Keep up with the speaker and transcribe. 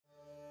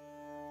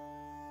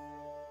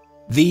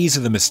These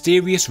are the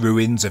mysterious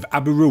ruins of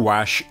Abu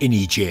Rawash in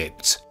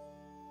Egypt,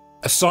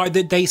 a site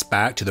that dates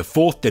back to the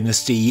 4th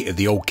dynasty of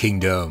the Old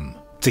Kingdom,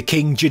 to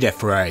King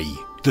Djedefre,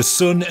 the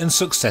son and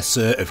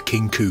successor of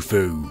King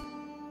Khufu.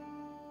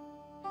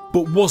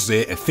 But was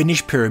it a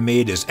finished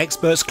pyramid as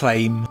experts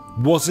claim?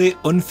 Was it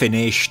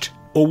unfinished?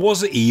 Or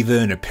was it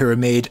even a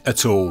pyramid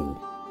at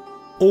all?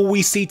 All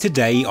we see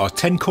today are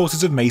 10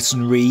 courses of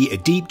masonry, a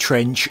deep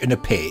trench and a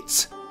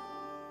pit.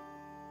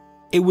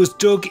 It was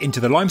dug into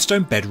the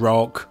limestone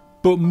bedrock,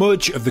 but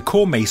much of the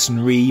core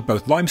masonry,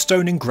 both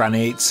limestone and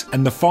granite,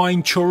 and the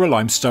fine Tura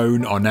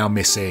limestone are now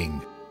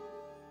missing.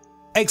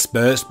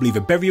 Experts believe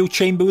a burial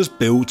chamber was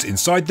built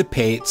inside the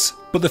pit,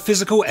 but the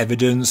physical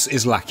evidence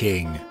is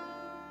lacking.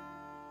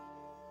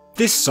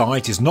 This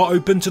site is not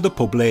open to the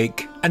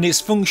public, and its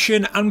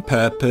function and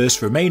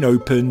purpose remain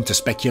open to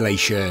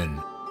speculation.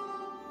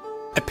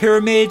 A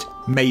pyramid?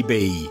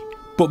 Maybe,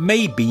 but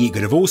maybe it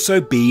could have also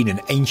been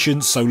an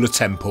ancient solar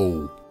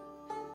temple.